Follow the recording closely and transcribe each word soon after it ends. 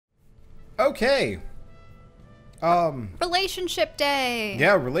Okay. Relationship day.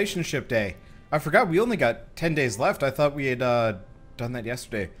 Yeah, relationship day. I forgot we only got 10 days left. I thought we had done that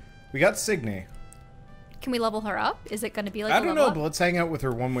yesterday. We got Signe. Can we level her up? Is it going to be like I a don't level know, up? but let's hang out with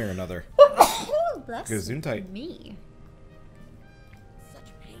her one way or another. Bless Gesundheit. me.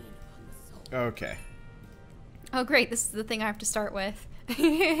 Such pain upon the soul. Okay. Oh, great. This is the thing I have to start with.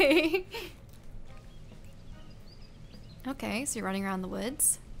 Okay, so you're running around the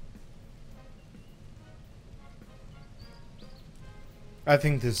woods. I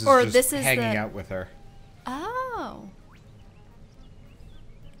think this is Or just this is hanging the- out with her. Oh.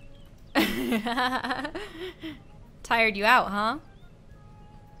 Tired you out, huh?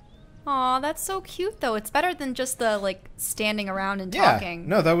 Aw, that's so cute, though. It's better than just the, like, standing around and Yeah. talking.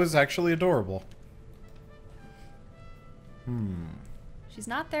 No, that was actually adorable. She's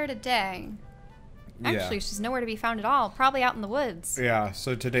not there today. Yeah. Actually, she's nowhere to be found at all. Probably out in the woods. Yeah,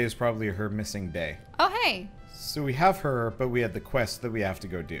 so today is probably her missing day. Oh, hey. So we have her, but we had the quest that we have to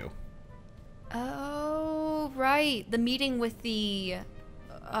go do. Oh, right. The meeting with the...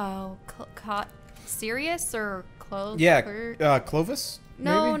 Sirius or Clovis? Yeah, Clovis?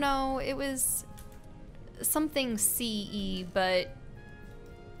 No, maybe? no. It was something CE, but...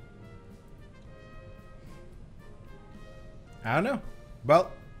 I don't know.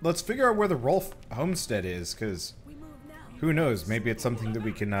 Well, let's figure out where the Rolf homestead is, because We move now. who knows? Maybe it's something that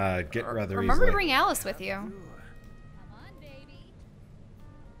we can get rather Remember to easily. bring Alice with you. Come on, baby.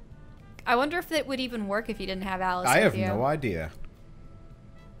 I wonder if it would even work if you didn't have Alice I with have you. no idea.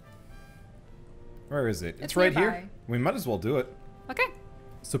 Where is it? It's right nearby. here. We might as well do it. Okay.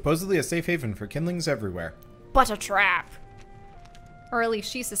 Supposedly a safe haven for kindlings everywhere. But a trap. Or at least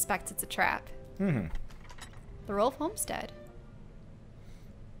she suspects it's a trap. Hmm. The Rolf Homestead.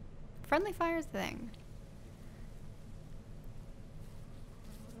 Friendly fire thing.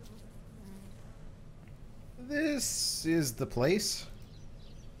 This is the place.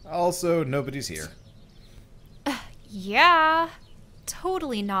 Also, nobody's here. Yeah.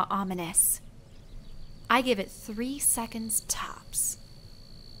 Totally not ominous. I give it 3 seconds tops.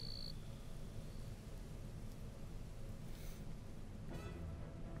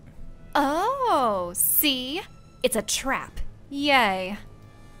 Oh, see? It's a trap. Yay.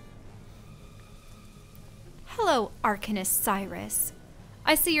 Hello, Arcanist Cyrus.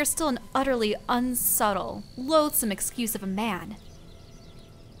 I see you're still an utterly unsubtle, loathsome excuse of a man.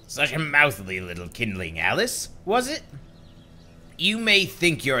 Such a mouthy little kindling, Alice, was it? You may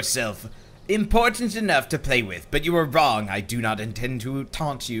think yourself important enough to play with, but you are wrong. I do not intend to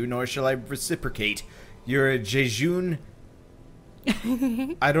taunt you, nor shall I reciprocate. You're a jejune...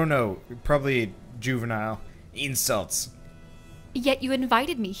 I don't know, probably juvenile. Insults. Yet you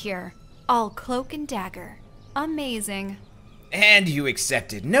invited me here, all cloak and dagger. Amazing. And you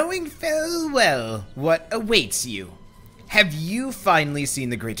accepted, knowing full well what awaits you. Have you finally seen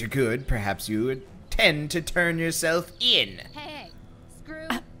the greater good? Perhaps you intend to turn yourself in. Hey, screw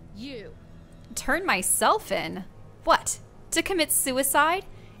you. Turn myself in? What? To commit suicide?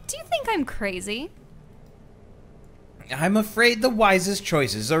 Do you think I'm crazy? I'm afraid the wisest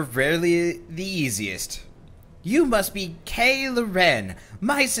choices are rarely the easiest. You must be Kay Loren.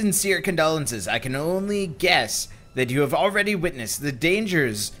 My sincere condolences. I can only guess that you have already witnessed the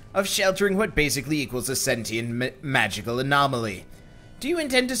dangers of sheltering what basically equals a sentient magical anomaly. Do you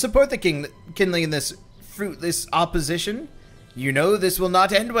intend to support the kindling in this fruitless opposition? You know this will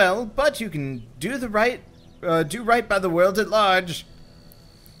not end well, but you can do right by the world at large.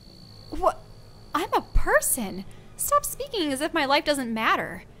 What? I'm a person. Stop speaking as if my life doesn't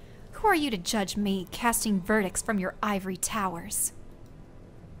matter. Who are you to judge me, casting verdicts from your ivory towers?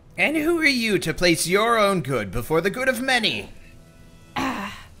 And who are you to place your own good before the good of many?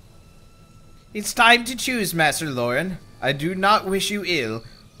 It's time to choose, Master Lauren. I do not wish you ill,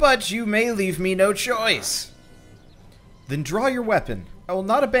 but you may leave me no choice. Then draw your weapon. I will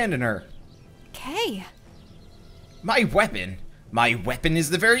not abandon her. Kay. My weapon? My weapon is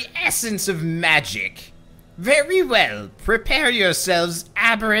the very essence of magic. Very well. Prepare yourselves,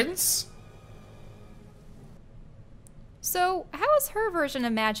 aberrants. So, how is her version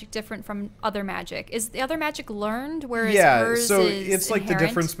of magic different from other magic? Is the other magic learned, whereas Yeah, hers so is it's like the inherent?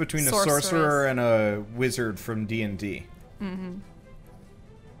 difference between a Sorceress. sorcerer and a wizard from D&D. Mm-hmm.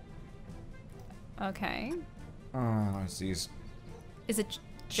 Okay. Oh, jeez. Is it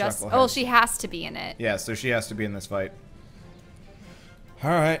just... Chucklehead. Oh, she has to be in it. Yeah, so she has to be in this fight.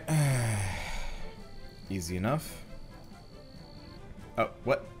 Alright. Easy enough. Oh,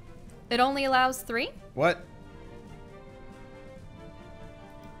 what? It only allows 3? What?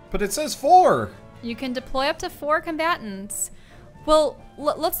 But it says 4! You can deploy up to 4 combatants. Well,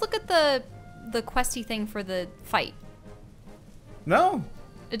 let's look at the the questy thing for the fight? No,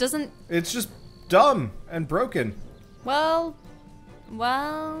 It doesn't. it's just dumb and broken. Well.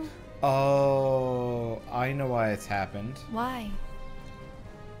 Oh, I know why it's happened. Why?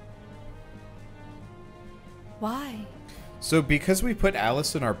 Why? So because we put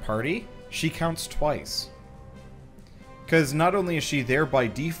Alice in our party, she counts twice. Because not only is she there by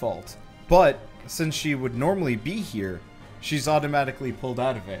default, but since she would normally be here, she's automatically pulled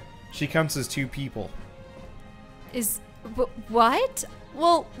out of it. She counts as 2 people. What?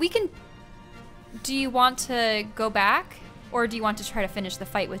 Well, we can. Do you want to go back? Or do you want to try to finish the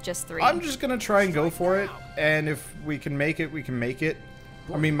fight with just 3? I'm just gonna try and go for it, and if we can make it, we can make it.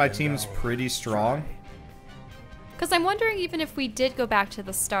 I mean, my team's pretty strong. Because I'm wondering even if we did go back to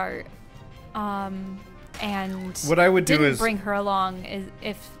the start, and What I would do didn't is bring her along, is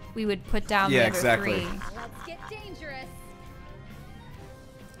if we would put down Yeah, the other exactly. 3. Let's get dangerous.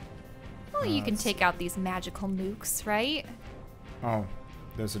 Well, you can take out these magical nukes, right? Oh,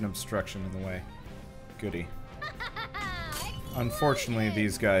 there's an obstruction in the way. Goody. Unfortunately,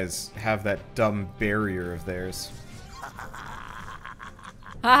 these guys have that dumb barrier of theirs.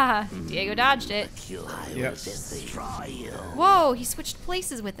 Ah, Diego dodged it. Yep. Whoa, he switched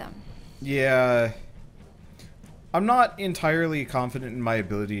places with them. Yeah. I'm not entirely confident in my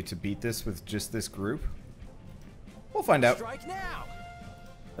ability to beat this with just this group. We'll find out. Strike now.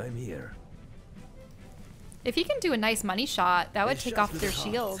 I'm here. If he can do a nice money shot, that would It's take just off their the cost,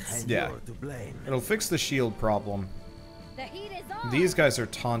 shields. and Yeah. you're to blame. It'll fix the shield problem. The heat is on. These guys are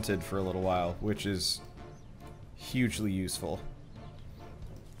taunted for a little while, which is hugely useful.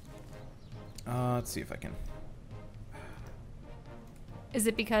 Let's see if I can. Is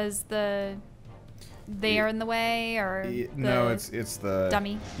it because they are in the way, or No, the it's the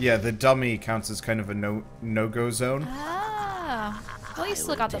dummy? Yeah, the dummy counts as kind of a no-go zone. Ah, well, you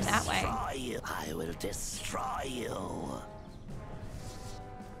still got them that way. I will destroy you.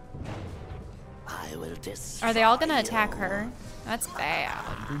 I will destroy Are they all gonna attack her? That's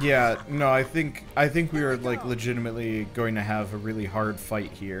bad. Yeah, no, I think we are like legitimately going to have a really hard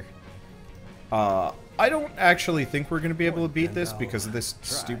fight here. I don't actually think we're gonna be able to beat this because of this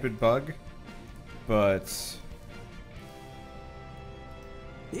stupid bug, but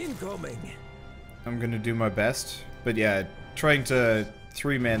Incoming. I'm gonna do my best. But yeah, trying to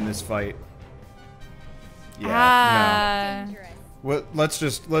 3-man this fight. Yeah, Dangerous. no. Well, let's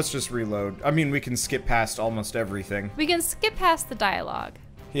just reload. I mean, we can skip past almost everything. We can skip past the dialogue.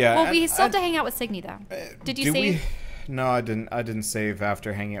 Yeah. Well, we still have to hang out with Signy, though. Did you do save? No, I didn't. I didn't save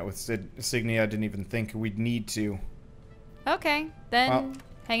after hanging out with Signy. I didn't even think we'd need to. Okay, then Well,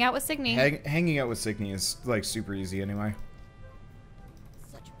 hang out with Signy. Hanging out with Signy is like super easy anyway.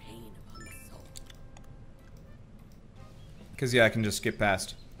 Such pain upon the soul. Cause yeah, I can just skip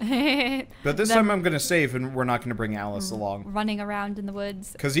past. But this time I'm gonna save, and we're not gonna bring Alice along. Running around in the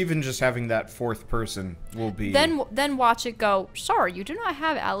woods. Cause even just having that 4th person will be. Then watch it go. Sorry, you do not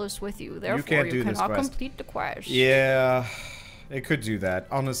have Alice with you. Therefore, can't do you this cannot quest." complete the quest. Yeah, it could do that.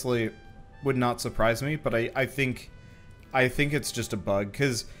 Honestly, would not surprise me. But I think it's just a bug.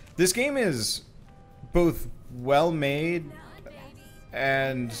 Cause this game is both well made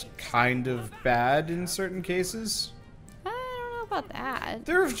and kind of bad in certain cases. I don't know about that.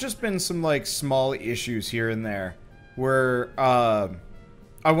 There have just been some like small issues here and there where I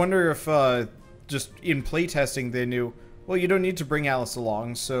wonder if just in playtesting they knew, well, you don't need to bring Alice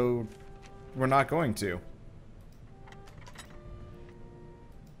along, so we're not going to.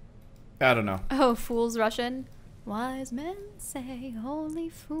 I don't know. Oh, fools rush in. Wise men say only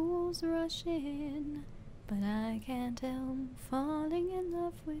fools rush in, but I can't help falling in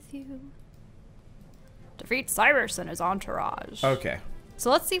love with you. Defeat Cyrus and his entourage. Okay. So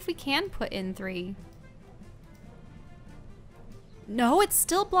let's see if we can put in 3. No, it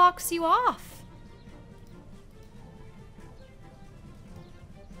still blocks you off.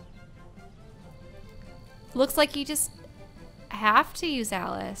 Looks like you just have to use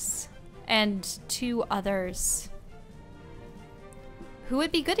Alice and 2 others. Who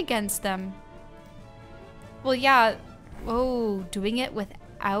would be good against them? Well, yeah. Oh, doing it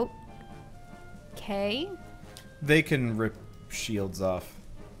without Kay? They can rip shields off.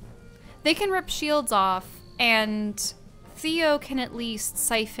 They can rip shields off, and Theo can at least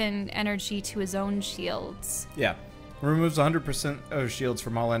siphon energy to his own shields. Yeah. Removes 100% of shields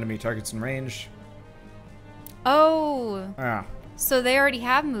from all enemy targets in range. Oh, Ah. so they already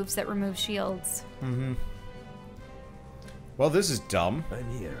have moves that remove shields. Mm-hmm. Well, this is dumb.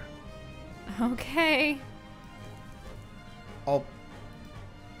 I'm here. Okay.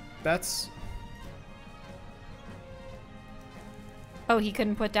 That's... Oh, he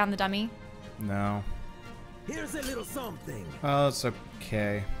couldn't put down the dummy? No. Here's a little something. Oh, it's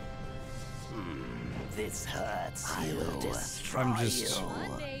okay. This hurts. I will destroy I'm just- you.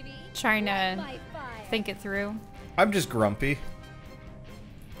 Come on, baby. Trying to My fire. think it through. I'm just grumpy.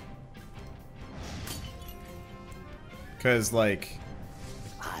 Cause like,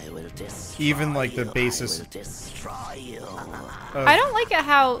 I will destroy even like the you. basis. I will destroy you. I don't like it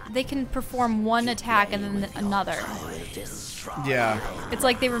how they can perform one attack and then another. I will destroy Yeah. It's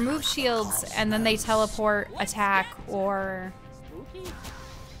like they remove shields and then they teleport attack or...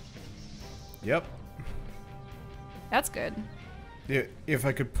 Yep. That's good. If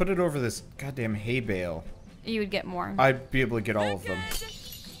I could put it over this goddamn hay bale, You would get more. I'd be able to get all of them.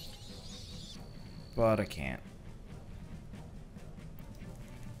 But I can't.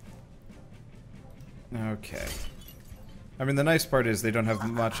 Okay. I mean, the nice part is they don't have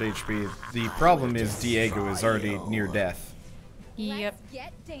much HP. The problem is Diego is already near death. Yep. Let's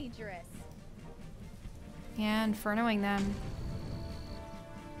get dangerous. Yeah, infernoing them.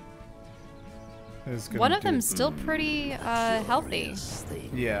 It's gonna One of do- them's still pretty healthy.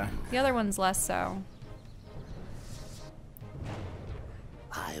 Yeah. The other one's less so.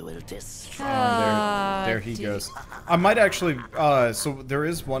 I will destroy. There he goes. I might actually, so there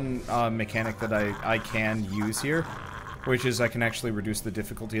is one mechanic that I can use here, which is I can actually reduce the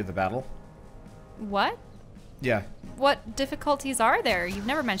difficulty of the battle. What? Yeah. What difficulties are there? You've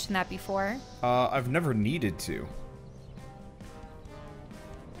never mentioned that before. I've never needed to.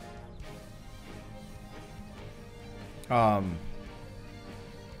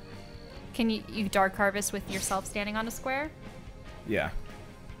 Can you dark harvest with yourself standing on a square? Yeah.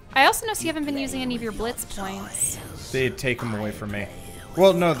 I also noticed you haven't been using any of your blitz points. They'd take them away from me.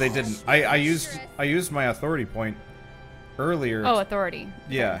 Well, no, they didn't. I used my authority point earlier. Oh, authority.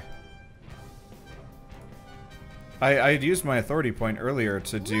 Yeah. I had used my authority point earlier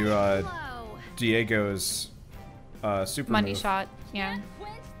to do Blow. Diego's super Money move. shot. Yeah. Can't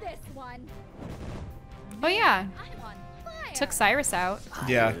quench this one. Oh yeah. I'm on fire. Took Cyrus out.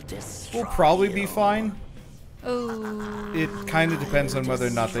 Yeah. We'll probably be fine. Oh. It kind of depends on whether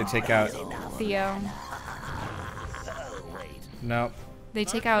or not they take out. Theo. No. They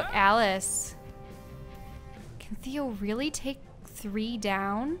take out Alice. Can Theo really take 3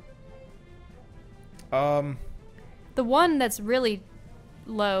 down? The one that's really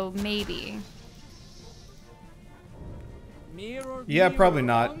low, maybe. Yeah, probably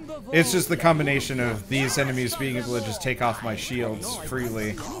not. It's just the combination of these enemies being able to just take off my shields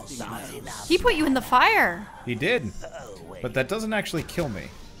freely. He put you in the fire. He did. But that doesn't actually kill me.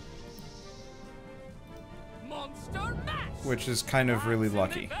 Which is kind of really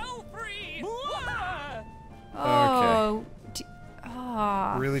lucky. Oh.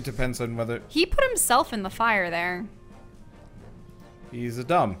 Ah. Really depends on whether He put himself in the fire there. he's a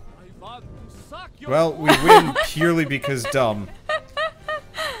dumb. Well, we win purely because dumb.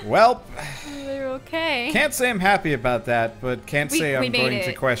 Well, They're okay. can't say I'm happy about that, but can't say we I'm made going to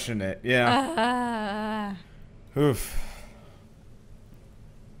it. question it. Yeah. Oof.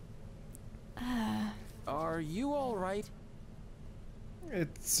 Are you all right? It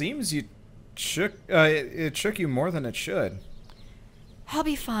seems you shook. It shook you more than it should. I'll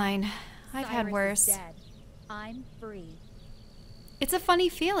be fine. I've had Cyrus is worse. dead. I'm free. It's a funny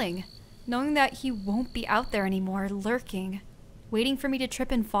feeling, knowing that he won't be out there anymore, lurking, waiting for me to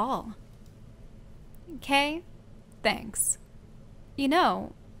trip and fall. Okay? Thanks. You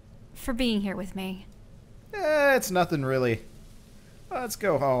know, for being here with me. It's nothing really. Let's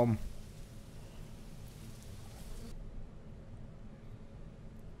go home.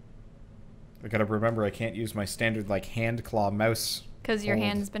 I gotta remember I can't use my standard, like, hand claw mouse. Because your hold.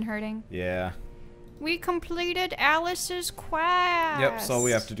 hand's been hurting. Yeah. We completed Alice's quest! Yep, so all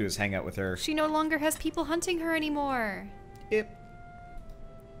we have to do is hang out with her. She no longer has people hunting her anymore. Yep.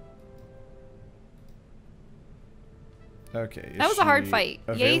 Okay. Is That was a hard she fight.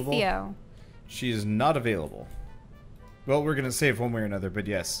 available? Yay, Theo. She is not available. Well, we're gonna save one way or another, but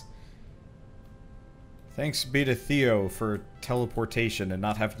yes. Thanks be to Theo for teleportation and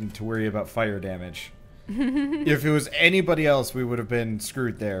not having to worry about fire damage. If it was anybody else, we would have been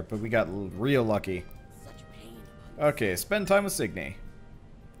screwed there, but we got real lucky. Such pain. Okay, spend time with Signy.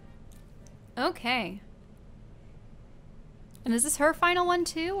 Okay. And is this her final one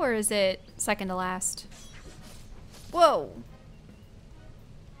too, or is it second to last? Whoa!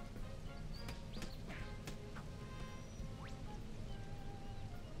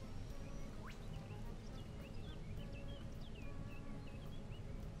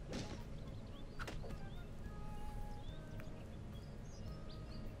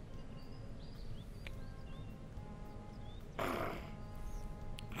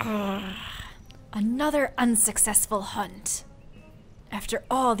 Another unsuccessful hunt. After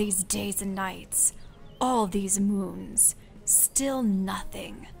all these days and nights, all these moons, still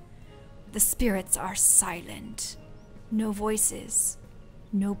nothing. The spirits are silent. No voices,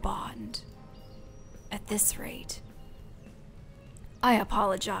 no bond. At this rate, I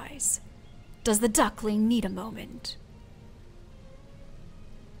apologize. Does the duckling need a moment?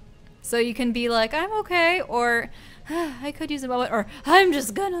 So you can be like, I'm okay, or I could use a moment, or I'm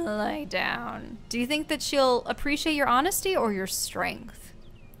just gonna lie down. Do you think that she'll appreciate your honesty or your strength?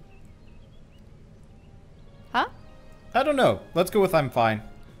 Huh? I don't know. Let's go with I'm fine.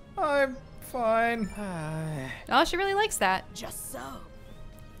 I'm fine. Oh, she really likes that. Just so.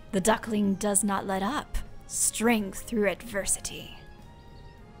 The duckling does not let up. Strength through adversity.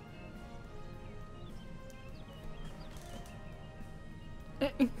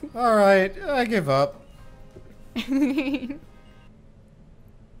 Alright, I give up. That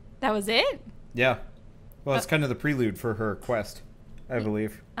was it? Yeah. Well, it's kind of the prelude for her quest, I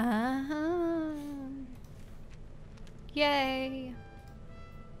believe. Uh-huh. Yay.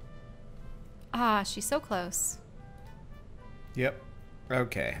 Ah, she's so close. Yep.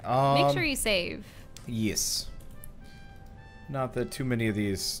 Okay. Make sure you save. Yes. Not that too many of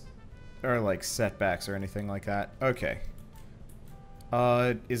these are like setbacks or anything like that. Okay.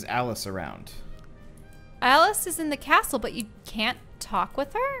 Is Alice around? Alice is in the castle, but you can't talk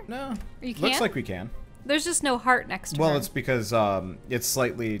with her? No. You can't? Looks like we can. There's just no heart next to her. Well, it's because it's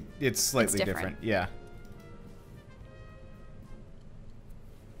slightly different. different. Yeah.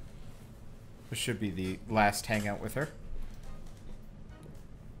 This should be the last hangout with her.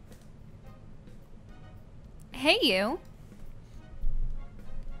 Hey, you.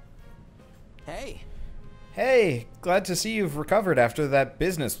 Hey, Hey, glad to see you've recovered after that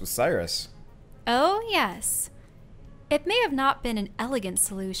business with Cyrus. Oh, yes. It may have not been an elegant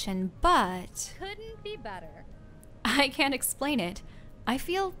solution, but Couldn't be better. I can't explain it. I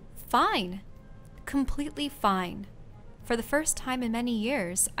feel fine. Completely fine. For the first time in many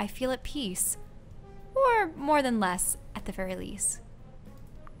years, I feel at peace. Or more than less, at the very least.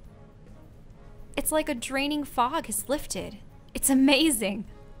 It's like a draining fog has lifted. It's amazing.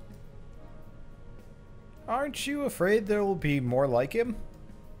 Aren't you afraid there will be more like him?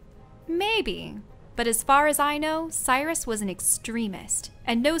 Maybe. But as far as I know, Cyrus was an extremist,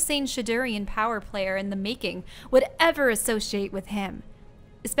 and no sane Shadurian power player in the making would ever associate with him,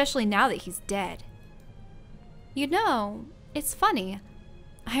 especially now that he's dead. You know, it's funny.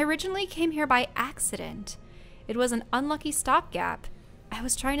 I originally came here by accident. It was an unlucky stopgap. I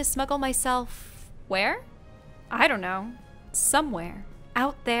was trying to smuggle myself... where? I don't know. Somewhere.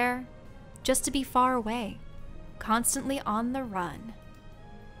 Out there. Just to be far away. Constantly on the run.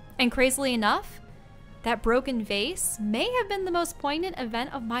 And crazily enough, that broken vase may have been the most poignant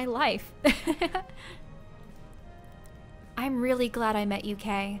event of my life. I'm really glad I met you,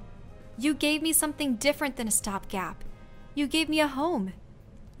 Kay. You gave me something different than a stopgap. You gave me a home.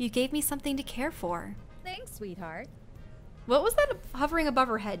 You gave me something to care for. Thanks, sweetheart. What was that hovering above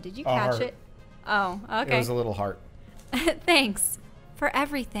her head? Did you catch heart. it? Oh, okay. It was a little heart. Thanks for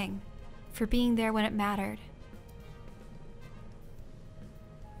everything. For being there when it mattered.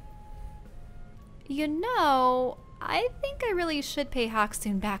 You know, I think I really should pay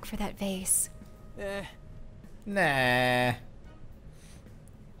Haxun back for that vase. Nah.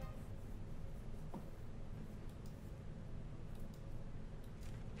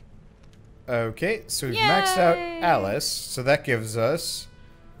 Okay, so we've maxed out Yay! Alice, so that gives us...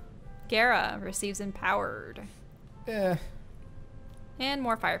 Gara receives empowered. Eh, And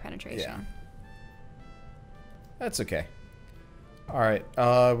more fire penetration. yeah. That's okay. Alright,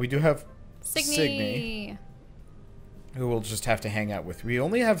 we do have Signy. who we'll just have to hang out with. We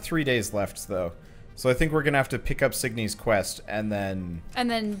only have 3 days left, though. So I think we're going to have to pick up Signy's quest, and then... And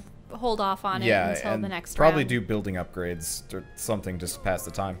then hold off on it until and the next probably round. do building upgrades or something just to pass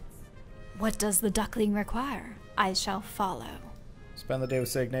the time. What does the duckling require? I shall follow. Spend the day with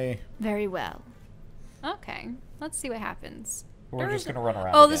Signy. Very well. Okay, let's see what happens. We're just going to run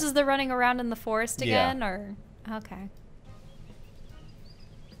around Oh, again. this is the running around in the forest Yeah. again, or okay.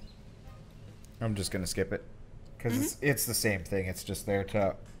 I'm just going to skip it. Because it's the same thing. It's just there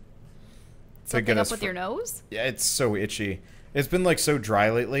to Something get up us with your nose? Yeah, it's so itchy. It's been like so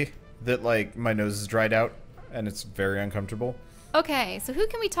dry lately that like my nose is dried out and it's very uncomfortable. Okay, so who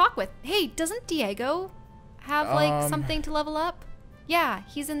can we talk with? Hey, doesn't Diego have like something to level up? Yeah,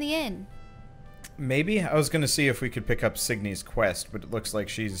 he's in the inn. Maybe I was gonna see if we could pick up Signy's quest, but it looks like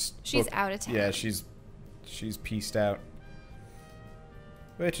she's Out of town. Yeah, she's pieced out,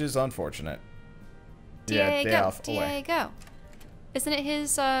 which is unfortunate. Diego, Yeah, day off away. Diego. Isn't it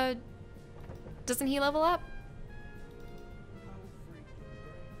his Doesn't he level up?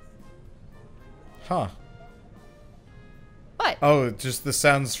 Huh. What? Oh, just the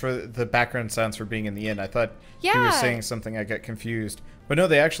sounds for the background sounds for being in the inn. I thought he was Yeah. saying something. I got confused. But no,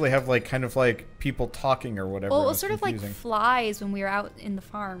 they actually have like kind of like people talking or whatever. Well, it It was sort of like confusing. flies when we were out in the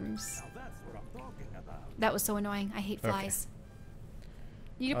farms. That was so annoying. I hate flies.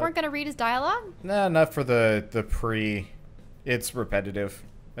 You weren't gonna read his dialogue? Nah, not for the pre. It's repetitive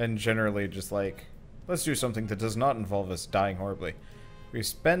and generally just like, let's do something that does not involve us dying horribly. We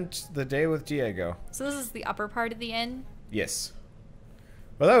spent the day with Diego. So this is the upper part of the inn. Yes.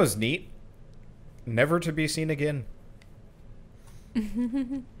 Well, that was neat. Never to be seen again.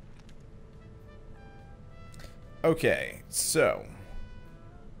 Okay, so.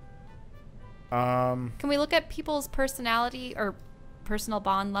 Can we look at people's personality or personal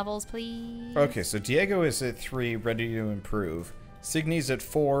bond levels, please? Okay, so Diego is at 3, ready to improve. Signy's at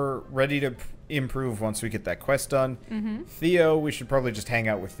 4, ready to improve once we get that quest done. Theo, we should probably just hang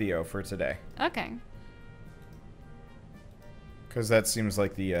out with Theo for today. Okay. Because that seems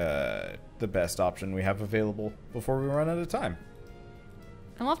like the best option we have available before we run out of time.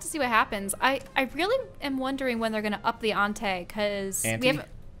 And we'll have to see what happens. I really am wondering when they're going to up the ante, because we haven't...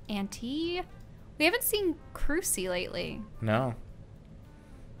 Ante? We haven't seen Crucy lately. No.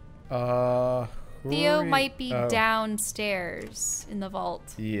 Theo might be oh, downstairs in the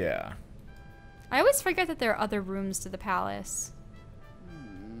vault. Yeah. I always forget that there are other rooms to the palace.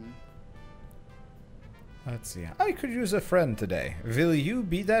 Let's see. I could use a friend today. Will you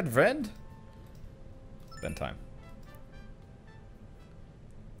be that friend? Spend time.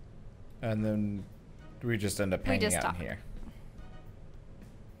 And then we just end up hanging out in here.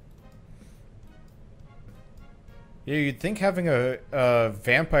 Yeah, you'd think having a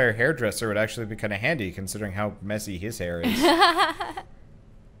vampire hairdresser would actually be kind of handy, considering how messy his hair is.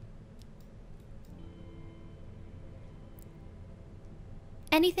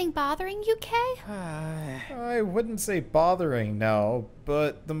 Anything bothering you, Kay? I wouldn't say bothering, no,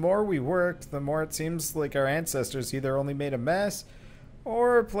 but the more we worked, the more it seems like our ancestors either only made a mess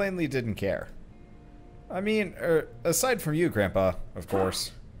or plainly didn't care. I mean, aside from you, Grandpa, of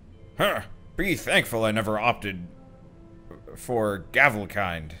course. Huh, be thankful I never opted for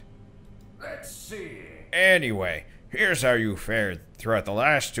Gavelkind. Let's see. Anyway, here's how you fared throughout the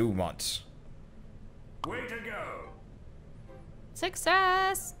last 2 months. Way to go.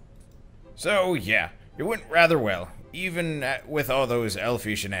 Success! So, yeah, it went rather well, even with all those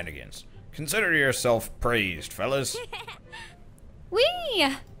elfie shenanigans. Consider yourself praised, fellas.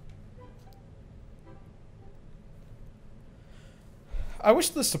 Whee! I wish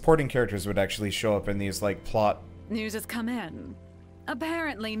the supporting characters would actually show up in these, like, plot... News has come in.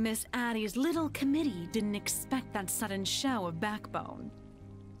 Apparently, Miss Addie's little committee didn't expect that sudden show of backbone.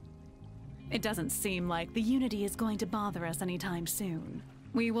 It doesn't seem like the Unity is going to bother us anytime soon.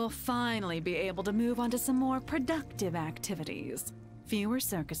 We will finally be able to move on to some more productive activities. Fewer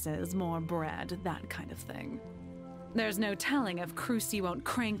circuses, more bread, that kind of thing. There's no telling if Crucy won't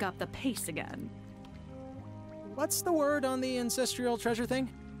crank up the pace again. What's the word on the ancestral treasure thing?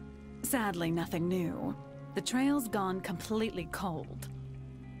 Sadly, nothing new. The trail's gone completely cold.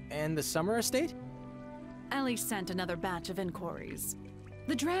 And the summer estate? Ellie sent another batch of inquiries.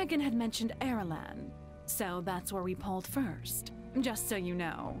 The dragon had mentioned Eralan, so that's where we pulled first. Just so you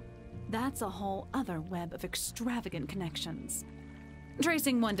know, that's a whole other web of extravagant connections.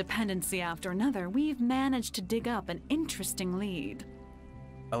 Tracing one dependency after another, we've managed to dig up an interesting lead.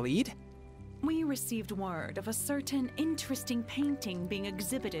 A lead? We received word of a certain interesting painting being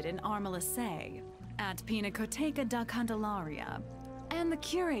exhibited in Armalisay at Pinacoteca da Candelaria, and the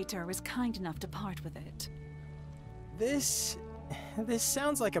curator was kind enough to part with it. This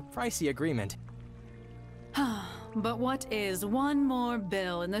sounds like a pricey agreement. But what is one more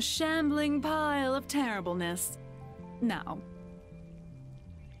bill in the shambling pile of terribleness? Now.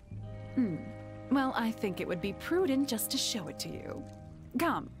 Well, I think it would be prudent just to show it to you.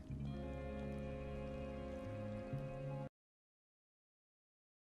 Come.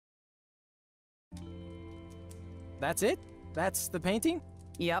 That's it? That's the painting?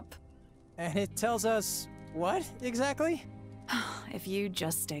 Yup. And it tells us what, exactly? If you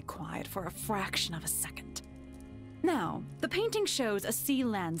just stay quiet for a fraction of a second. Now, the painting shows a sea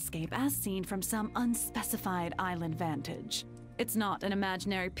landscape as seen from some unspecified island vantage. It's not an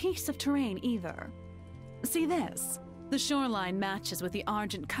imaginary piece of terrain either. See this? The shoreline matches with the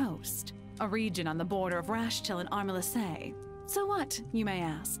Argent Coast, a region on the border of Rashtil and Armalisay. So what, you may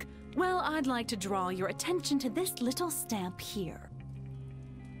ask? Well, I'd like to draw your attention to this little stamp here.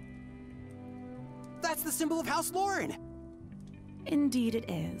 That's the symbol of House Lauren! Indeed it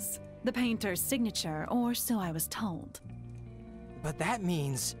is. The painter's signature, or so I was told. But that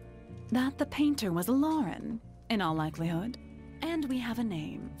means... That the painter was Lauren, in all likelihood. And we have a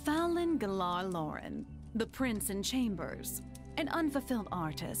name, Fallon Galar Lauren, the Prince in Chambers. An unfulfilled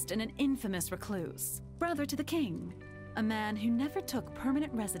artist and an infamous recluse. Brother to the king. A man who never took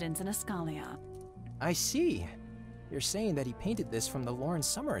permanent residence in Ascalia. I see. You're saying that he painted this from the Lauren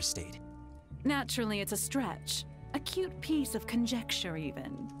summer estate. Naturally, it's a stretch. A cute piece of conjecture,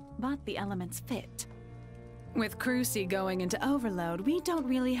 even. But the elements fit. With Crucy going into overload, we don't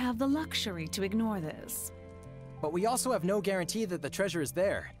really have the luxury to ignore this. But we also have no guarantee that the treasure is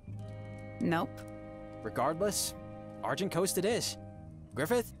there. Nope. Regardless, Argent Coast it is.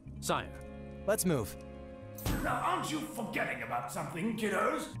 Griffith? Sire. Let's move. Now, aren't you forgetting about something,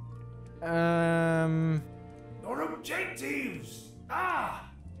 kiddos? Your objectives! Ah!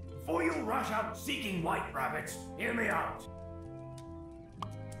 Before you rush out seeking white rabbits, hear me out.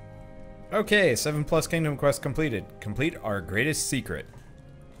 Okay, 7+ Kingdom Quest completed. Complete our greatest secret.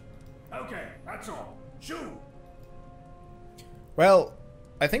 Okay, that's all. Shoo! Well,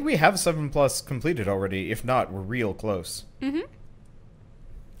 I think we have 7+ completed already. If not, we're real close. Mm-hmm.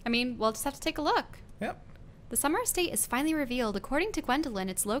 I mean, we'll just have to take a look. Yep. The summer estate is finally revealed. According to Gwendolyn,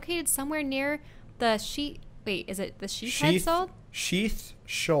 it's located somewhere near the Wait, is it the Sheathhead Shoal? Sheath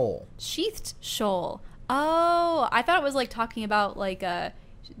Shoal. Sheathed Shoal. Oh, I thought it was like talking about like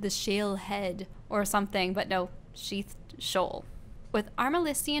the Shale Head or something, but no, Sheathed Shoal. With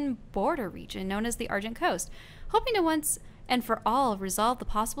Armalisian border region known as the Argent Coast. Hoping to once and for all resolve the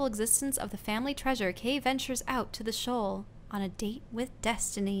possible existence of the family treasure, Kay ventures out to the shoal on a date with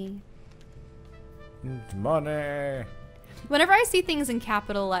destiny. Money. Whenever I see things in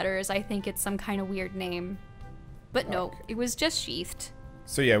capital letters, I think it's some kind of weird name. But no, Okay. it was just sheathed.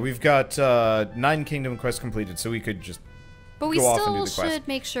 So yeah, we've got 9 Kingdom Quests completed, so we could just But we go off and do still the quest. should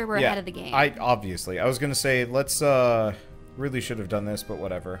make sure we're yeah, ahead of the game. Obviously. I was gonna say, let's really should have done this, but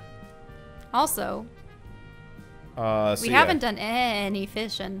whatever. Also, So we yeah. haven't done any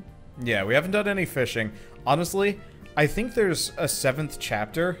fishing. Yeah, we haven't done any fishing. Honestly, I think there's a 7th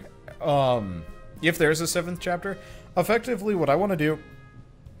chapter. If there's a 7th chapter, effectively what I want to do...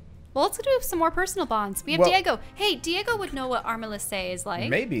 Well, let's do some more personal bonds. We have Well- Diego. Hey, Diego would know what Armalise is like.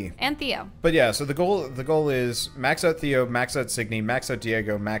 Maybe. And Theo. But yeah, so the goal is max out Theo, max out Signy, max out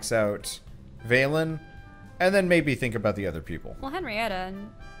Diego, max out Valen, and then maybe think about the other people. Well, Henrietta,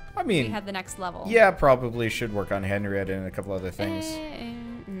 and I we mean, have the next level. yeah, probably should work on Henrietta and a couple other things.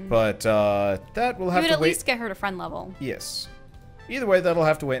 But that will You have would to at wait. least get her to friend level. Yes. Either way, that'll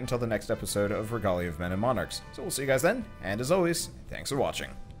have to wait until the next episode of Regalia of Men and Monarchs. So we'll see you guys then, and as always, thanks for watching.